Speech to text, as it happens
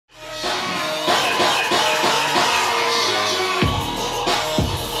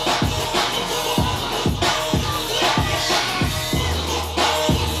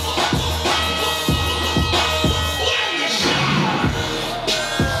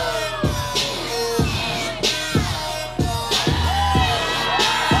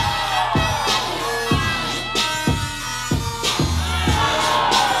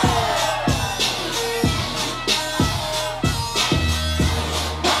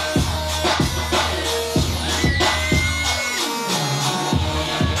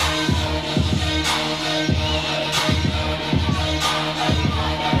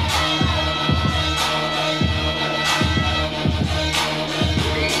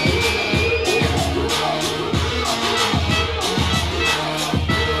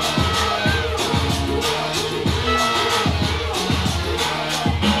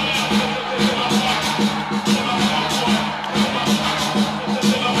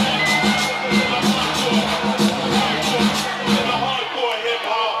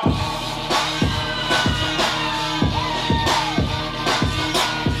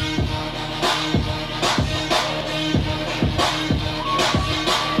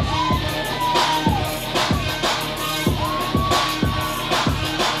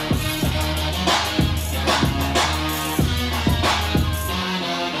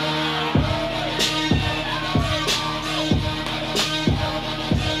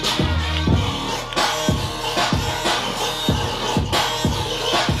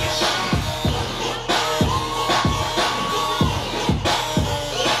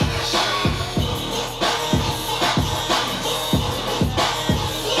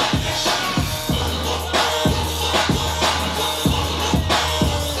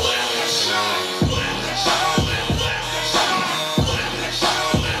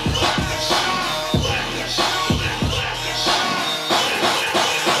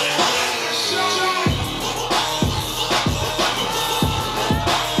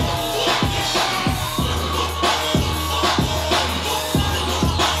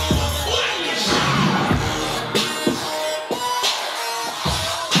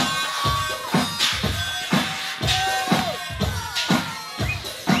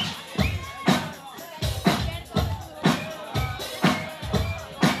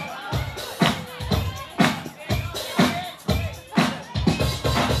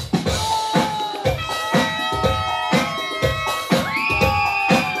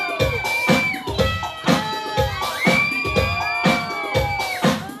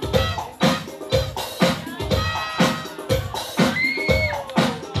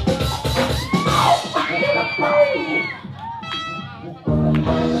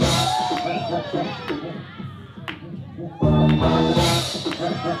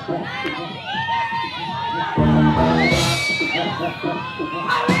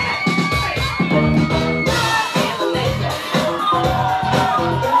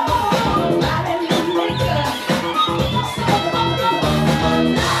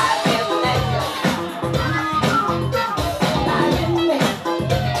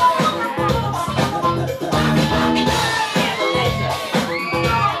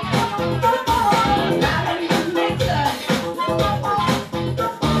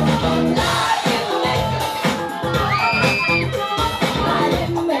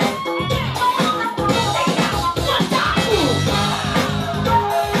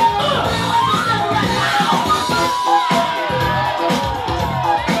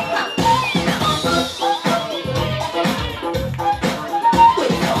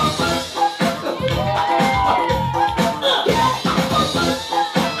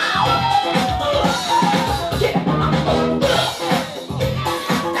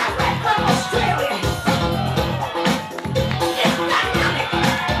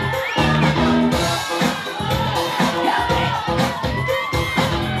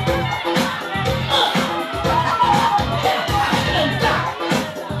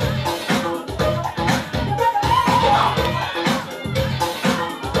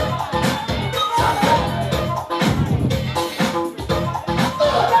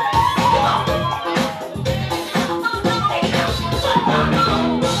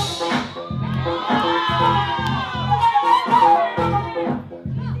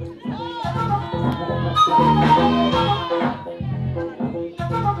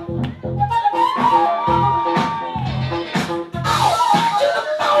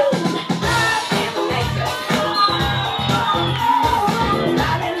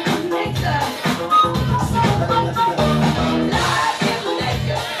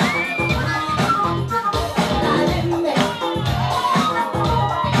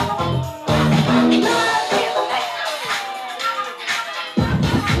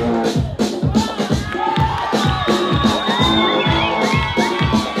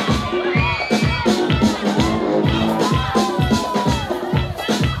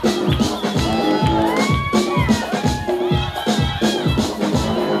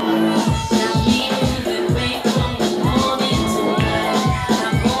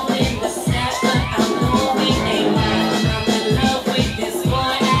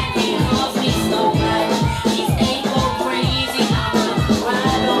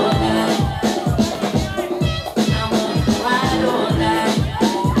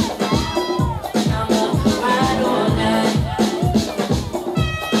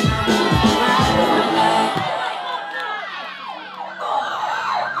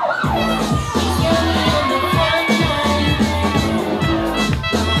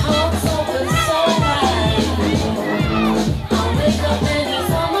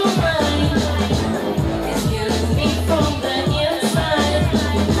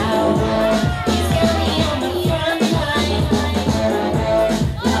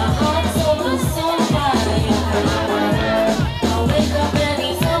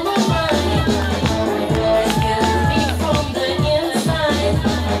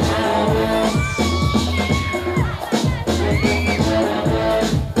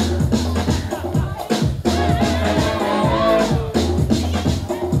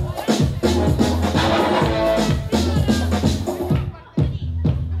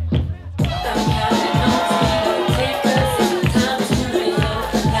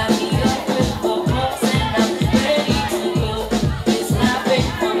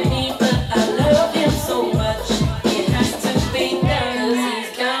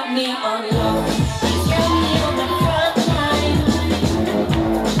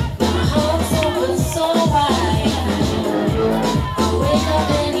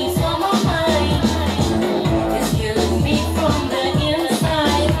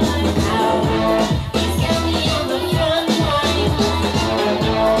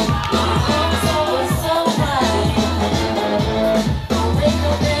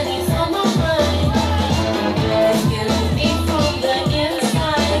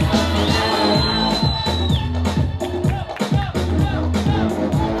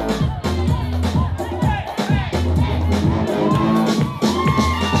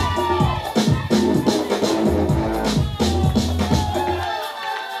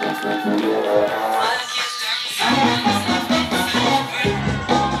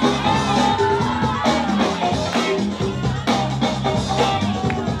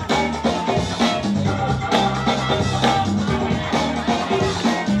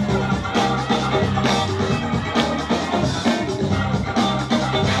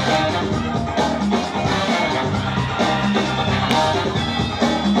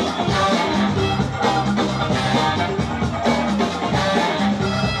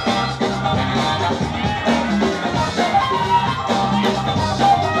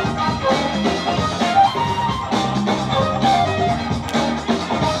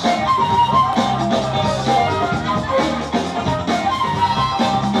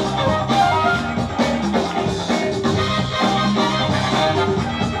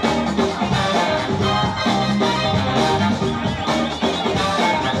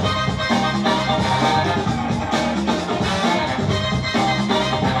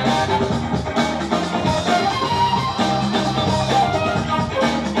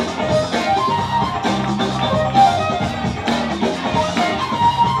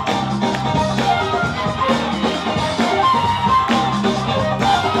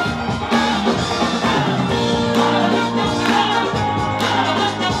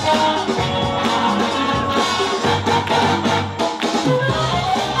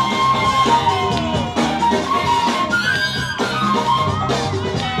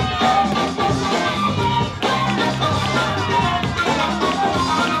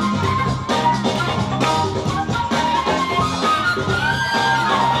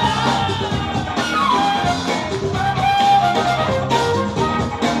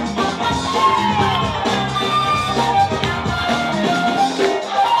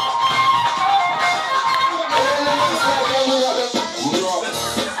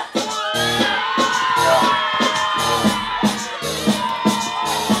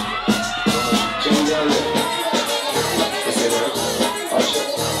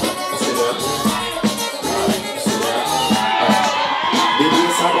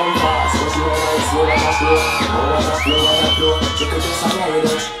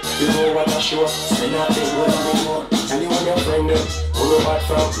show. Spend a big one on me more. Tell you when your friend them. Who know bad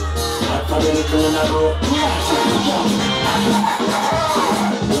from? Bad from the little in a row.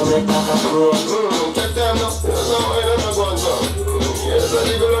 You make that a pro. Take time now. Here's how I don't go on so. Here's how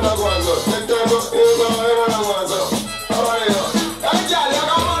you go on go on so. Take time now. Here's how I don't go on so. How are you? Hey, girl, you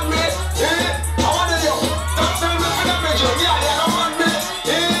come on me. How are you? Don't tell me for the picture. Girl, you come on me.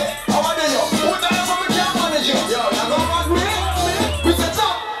 How are you? Who tell you for me can't manage you? Yo, you come on me. We set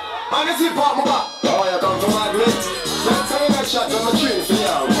up. And it's hip hop, mama. Oh, you come to mad me. Let's say that shot on my chin for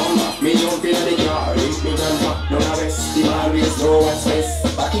you. Me jump in the car, reach me grandpa. No na best, the always know what's best.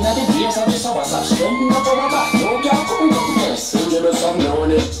 Back in the days of the summer, strength up our back. No girl couldn't come best. So give me some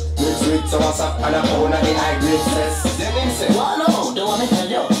money. Mix with some sap and a pound of the high grade cess. Then him say, well, no, don't want me tell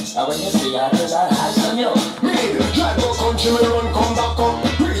you. And when you see others, I'll hide from you. me, drive go country, me run, come back up.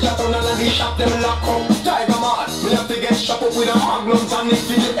 Reach that town and the shop, them lock up. Tiger man, me have to get strapped up with a magnum and it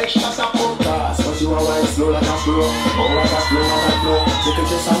for the extra stop up. Cause, but you are wine slow like a flow. Oh, like a flow, like a flow. You can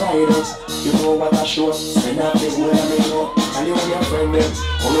just ride it. You know what I show. Spend a big one on me know. Tell you when your friend them.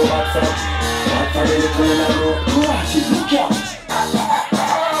 Who know bad from? Bad from the little in a row. Look out.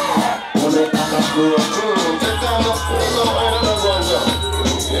 You make that a pro. Take time up, here's how I don't go on so.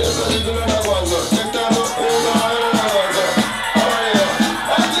 Here's how you do not go on so. Take time up, here's how I don't go on so. How are you?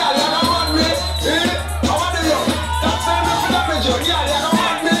 Hey, girl, you come on me. How are you? That's time for the picture. Girl, you come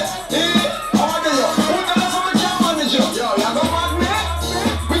on me. How are you? Who tell us how we can't manage you? Yo, you come on me.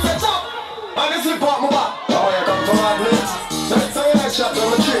 We set up. And it's hip hop, mama. Oh, you come to mad me. Let's say that shot on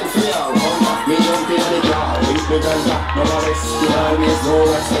my chin for you. Me jump in the car, reach me grandpa. No na best, the always know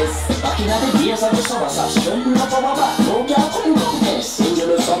what's best. Back in the days of the summer, strength up our back. No girl couldn't come best. So give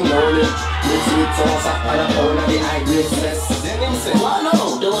me some money. Mix with some sap and a pound of the high grade cess. Then him say, well,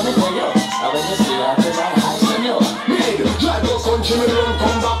 no, don't want me tell you. And when you see others, I'll hide from you. me, drive go country, me run,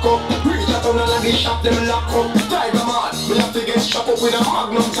 come back up. Reach that town and the shop, them lock up. Tiger man, me have to get strapped up with a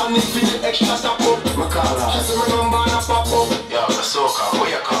magnum and it for the extra stop up. My car, She say my number and a pop up. yo, the soca,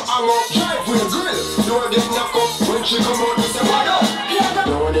 where you come? Hang up, drive with a grill. Door get knock up. When she come out, me say, what up?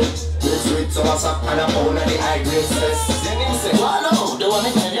 Know it, mix with some sap and a pound of the high grade cess.